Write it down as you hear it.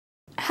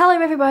Hello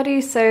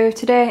everybody, so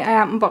today I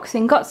am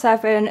unboxing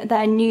GOT7,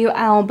 their new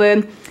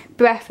album,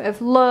 Breath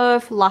of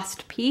Love,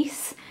 Last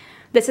Piece.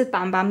 This is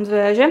BamBam's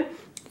version.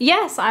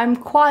 Yes, I'm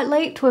quite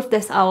late with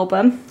this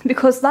album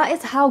because that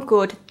is how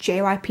good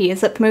JYP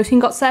is at promoting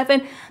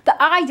GOT7 that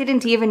I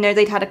didn't even know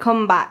they'd had a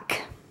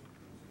comeback.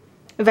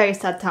 Very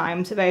sad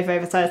times, very,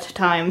 very sad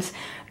times.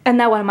 And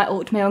they're one of my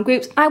ultimate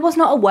groups. I was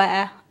not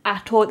aware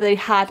at all that they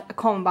had a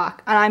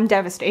comeback and I'm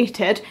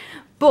devastated.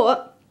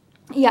 But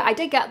yeah, I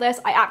did get this.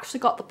 I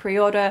actually got the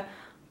pre-order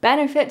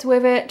benefits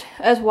with it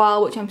as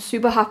well, which I'm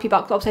super happy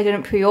about because obviously I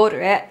didn't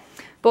pre-order it.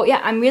 But yeah,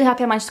 I'm really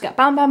happy I managed to get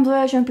BamBam's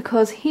version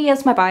because he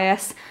is my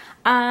bias.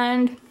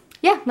 And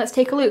yeah, let's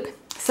take a look.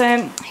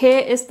 So here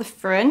is the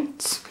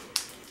front.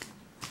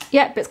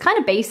 Yep, it's kind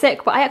of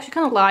basic, but I actually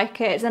kind of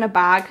like it. It's in a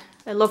bag.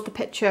 I love the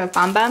picture of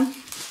BamBam.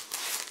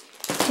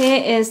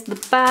 Here is the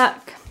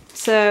back.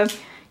 So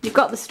you've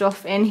got the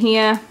stuff in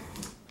here.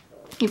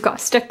 You've got a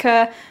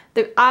sticker.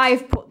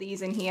 I've put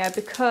these in here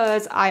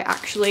because I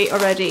actually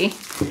already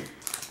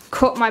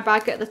cut my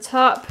bag at the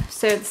top.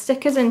 So the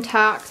sticker's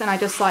intact and I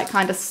just like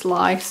kind of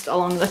sliced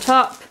along the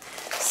top.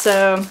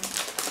 So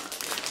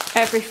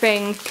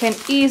everything can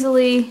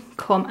easily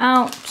come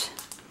out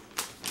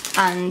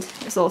and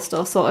it's all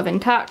still sort of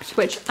intact,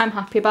 which I'm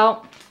happy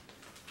about.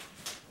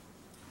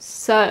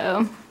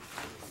 So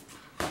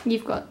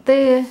you've got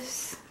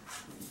this.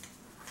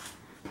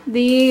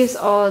 These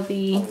are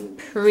the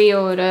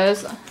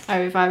pre-orders,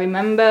 if I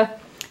remember.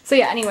 So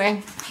yeah,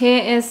 anyway,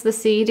 here is the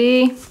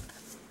CD.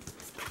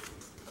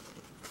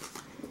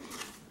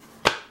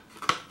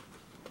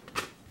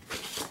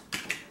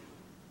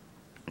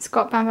 It's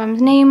got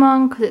BamBam's name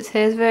on because it's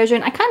his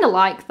version. I kind of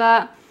like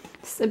that.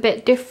 It's a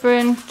bit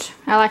different.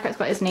 I like how it's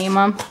got his name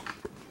on.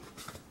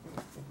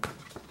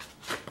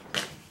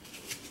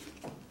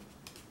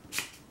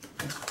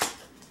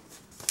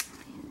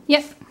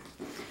 Yep.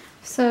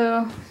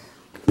 So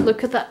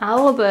look at the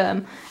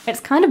album. It's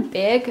kind of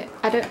big.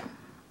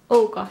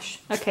 Oh gosh.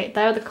 Okay,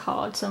 there are the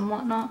cards and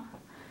whatnot.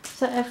 Is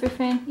that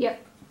everything?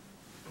 Yep.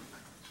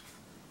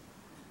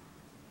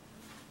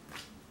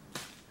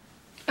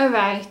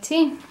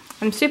 Alrighty.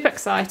 I'm super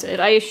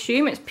excited. I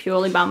assume it's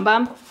purely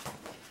BamBam.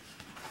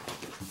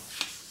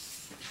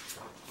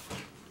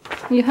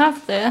 You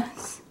have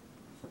this,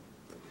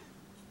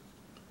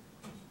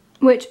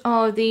 which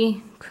are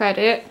the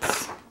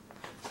credits.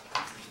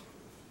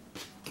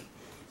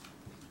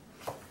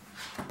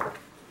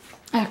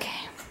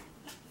 Okay.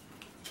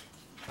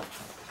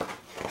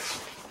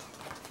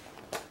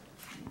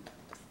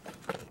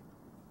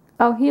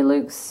 Oh, he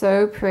looks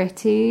so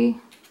pretty.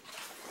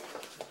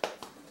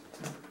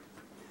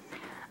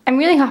 I'm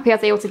really happy I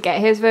was able to get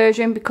his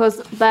version because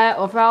their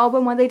other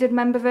album where they did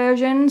member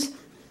versions,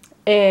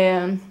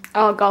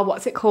 oh god,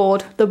 what's it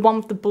called? The one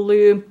with the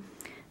blue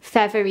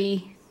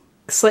feathery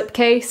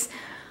slipcase.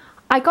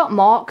 I got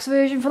Mark's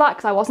version for that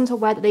because I wasn't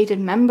aware that they did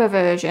member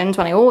versions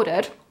when I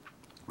ordered.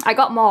 I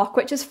got Mark,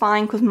 which is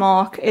fine because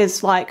Mark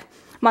is like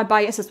my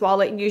bias as well.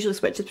 It usually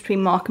switches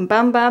between Mark and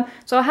BamBam.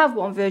 So I have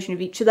one version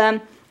of each of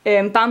them.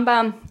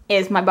 BamBam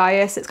is my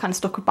bias. It's kind of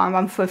stuck with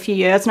BamBam for a few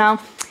years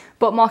now.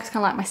 But Mark is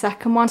kind of like my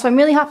second one. So I'm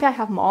really happy I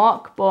have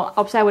Mark, but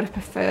obviously I would have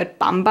preferred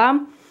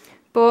BamBam.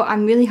 But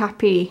I'm really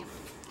happy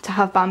to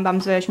have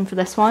BamBam's version for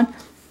this one.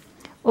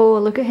 Oh,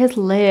 look at his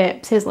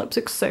lips. His lips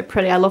look so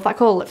pretty. I love that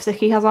colour lipstick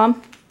he has on.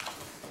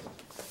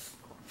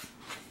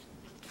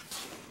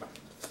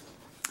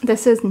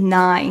 This is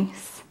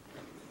nice.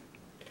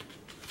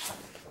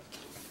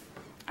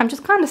 I'm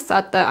just kind of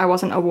sad that I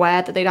wasn't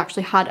aware that they'd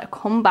actually had a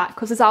comeback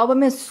because this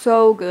album is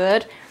so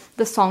good.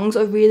 The songs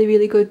are really,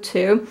 really good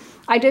too.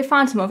 I did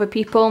find some other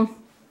people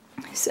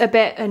a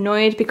bit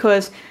annoyed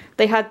because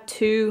they had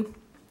two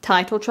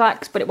title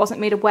tracks, but it wasn't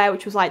made aware,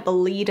 which was like the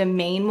lead and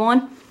main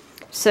one.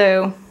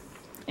 So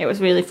it was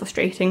really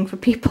frustrating for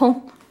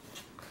people.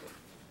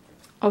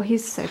 Oh,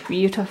 he's so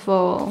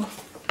beautiful.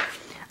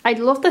 I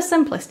love the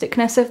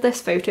simplisticness of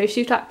this photo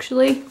shoot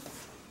actually.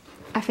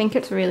 I think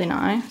it's really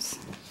nice.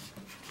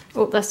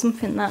 Oh, there's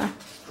something there.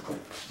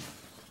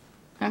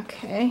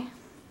 Okay.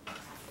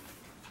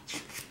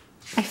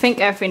 I think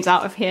everything's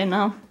out of here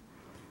now.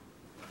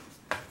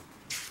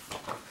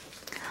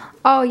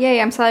 Oh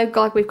yay, I'm so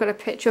glad we've got a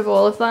picture of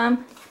all of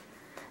them.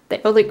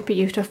 They all look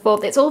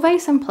beautiful. It's all very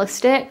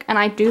simplistic and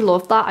I do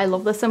love that. I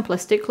love the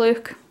simplistic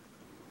look.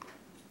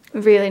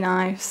 Really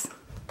nice.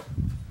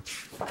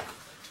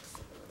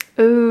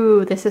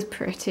 Ooh, this is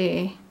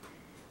pretty.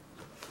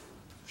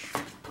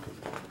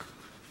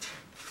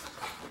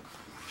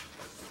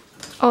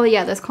 Oh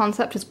yeah, this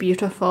concept is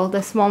beautiful.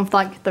 This one with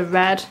like the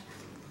red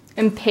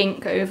and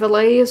pink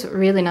overlays,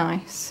 really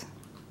nice.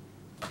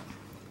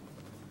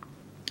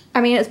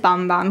 I mean, it's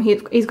BamBam.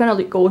 He's gonna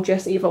look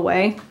gorgeous either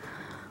way.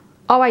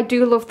 Oh, I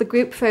do love the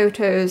group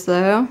photos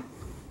though.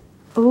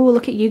 Oh,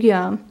 look at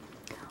Yu-Gi-Oh!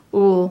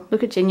 Oh,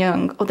 look at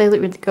Jin-Young. Oh, they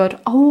look really good.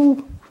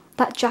 Oh,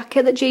 that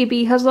jacket that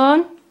JB has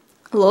on.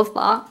 I love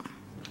that.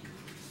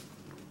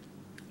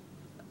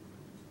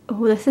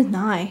 Oh, this is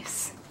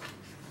nice.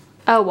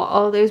 Oh, what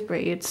are those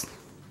braids?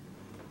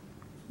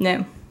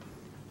 No.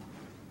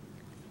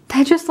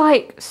 They're just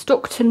like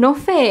stuck to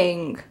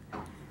nothing.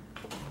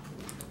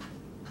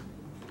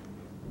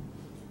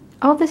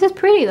 Oh, this is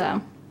pretty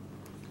though.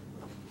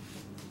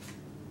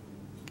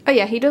 Oh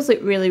yeah, he does look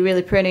really,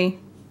 really pretty.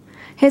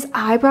 His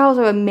eyebrows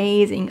are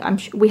amazing. I'm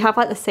sure we have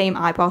like the same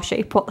eyebrow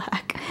shape. What the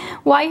heck?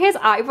 Why are his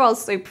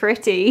eyebrows so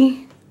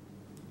pretty?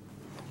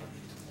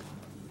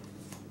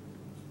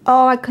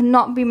 Oh, I could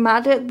not be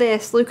mad at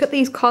this. Look at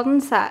these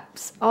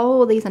concepts.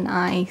 Oh, these are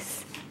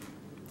nice.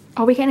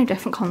 Are we getting a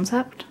different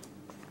concept?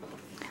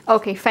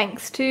 Okay,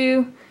 thanks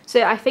to.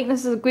 So I think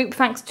this is a group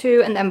thanks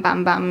to, and then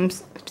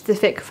BamBam's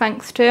specific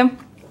thanks to.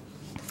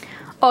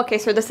 Okay,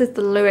 so this is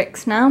the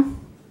lyrics now.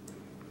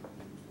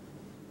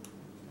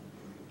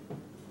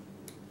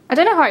 I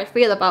don't know how I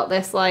feel about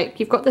this. Like,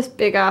 you've got this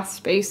big ass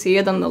space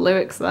here, then the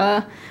lyrics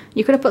there.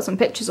 You could have put some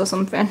pictures or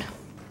something.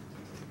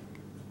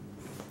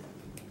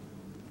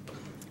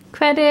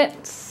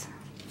 Credits.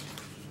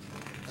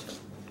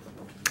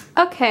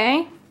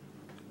 Okay.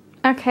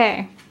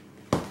 Okay.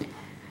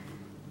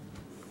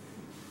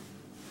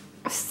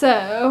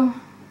 So,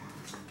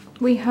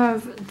 we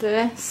have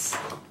this.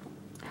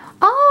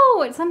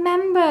 Oh, it's a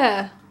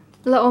member.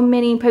 Little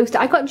mini poster.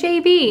 I got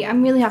JB.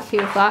 I'm really happy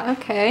with that.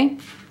 Okay.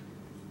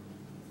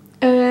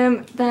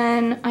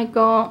 Then I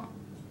got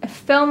a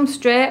film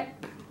strip.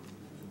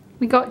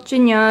 We got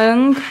Jin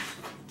Young.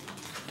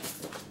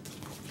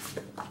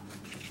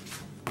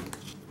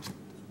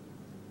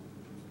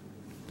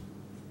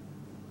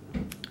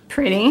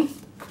 Pretty.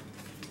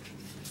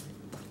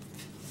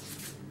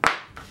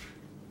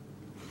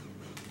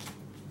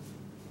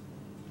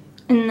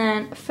 And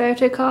then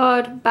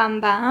Photocard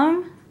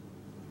BamBam.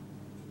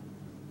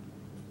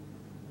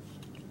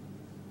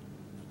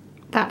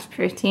 That's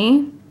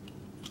pretty.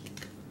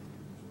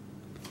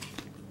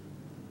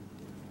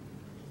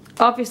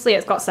 Obviously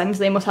it's GOT7, so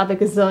they must have a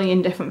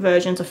gazillion different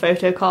versions of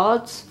photo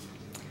cards.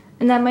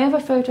 And then my other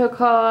photo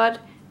card,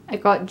 I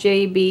got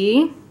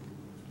JB.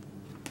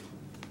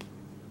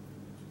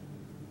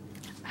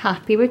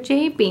 Happy with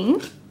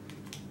JB.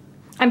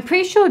 I'm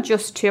pretty sure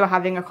just two are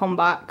having a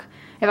comeback,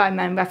 if I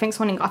remember. I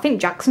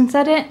think Jackson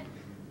said it,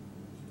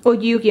 or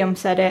Yu-Gi-Oh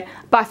said it,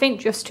 but I think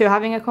just two are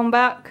having a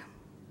comeback.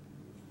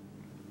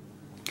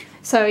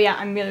 So yeah,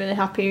 I'm really, really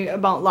happy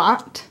about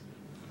that.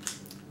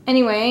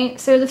 Anyway,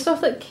 so the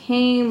stuff that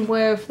came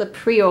with the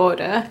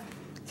pre-order.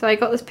 So I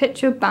got this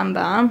picture of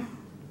BamBam.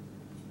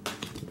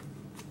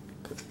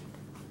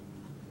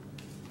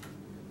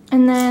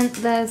 And then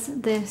there's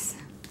this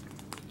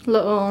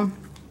little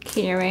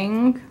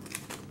keyring.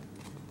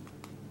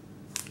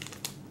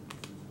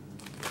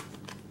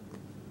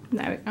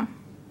 There we go.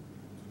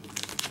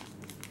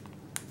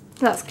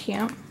 That's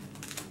cute.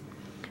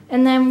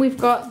 And then we've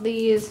got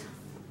these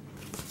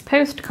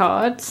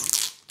postcards.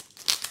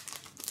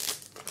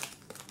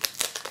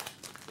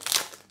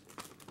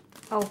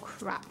 Oh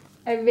crap,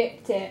 I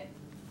ripped it.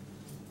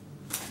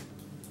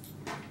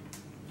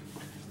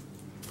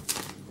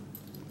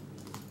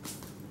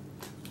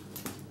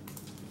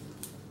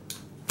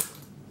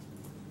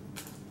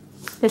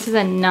 This is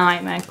a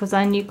nightmare because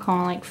then you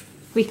can't like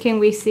freaking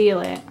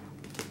reseal it.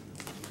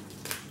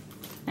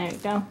 There we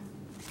go.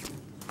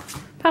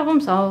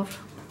 Problem solved.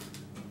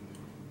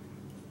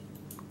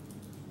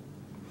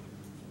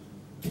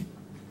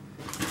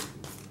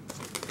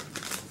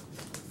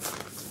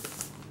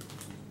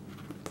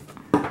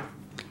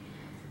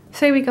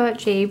 So we got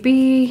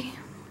JB.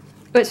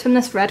 Oh, it's from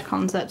this red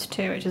concept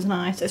too, which is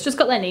nice. It's just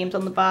got their names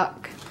on the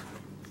back.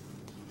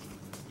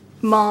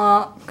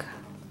 Mark.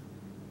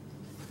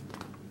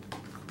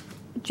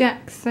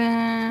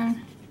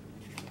 Jackson.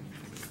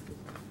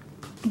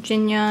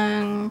 Jin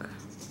Young.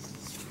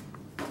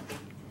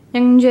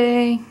 Young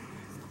J.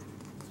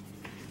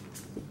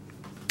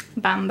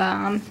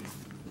 BamBam.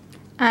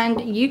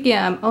 And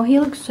Yu-Gi-Oh! Oh, he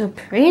looks so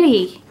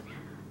pretty.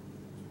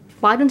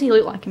 Why doesn't he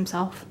look like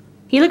himself?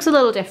 He looks a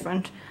little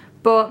different.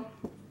 But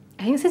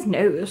I think it's his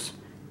nose.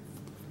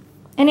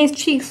 And his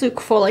cheeks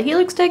look fuller. He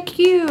looks so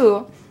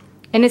cute.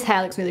 And his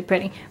hair looks really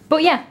pretty.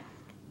 But yeah,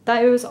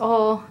 that was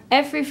all.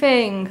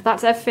 Everything.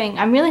 That's everything.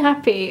 I'm really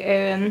happy.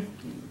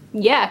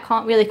 Yeah, I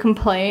can't really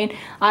complain.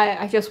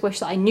 I just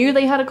wish that I knew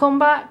they had a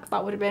comeback.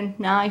 That would have been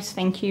nice.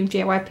 Thank you,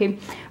 JYP.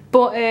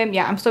 But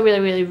yeah, I'm still really,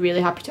 really,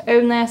 really happy to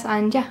own this.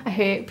 And yeah, I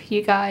hope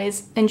you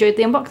guys enjoyed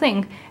the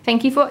unboxing.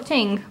 Thank you for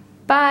watching.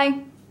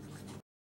 Bye.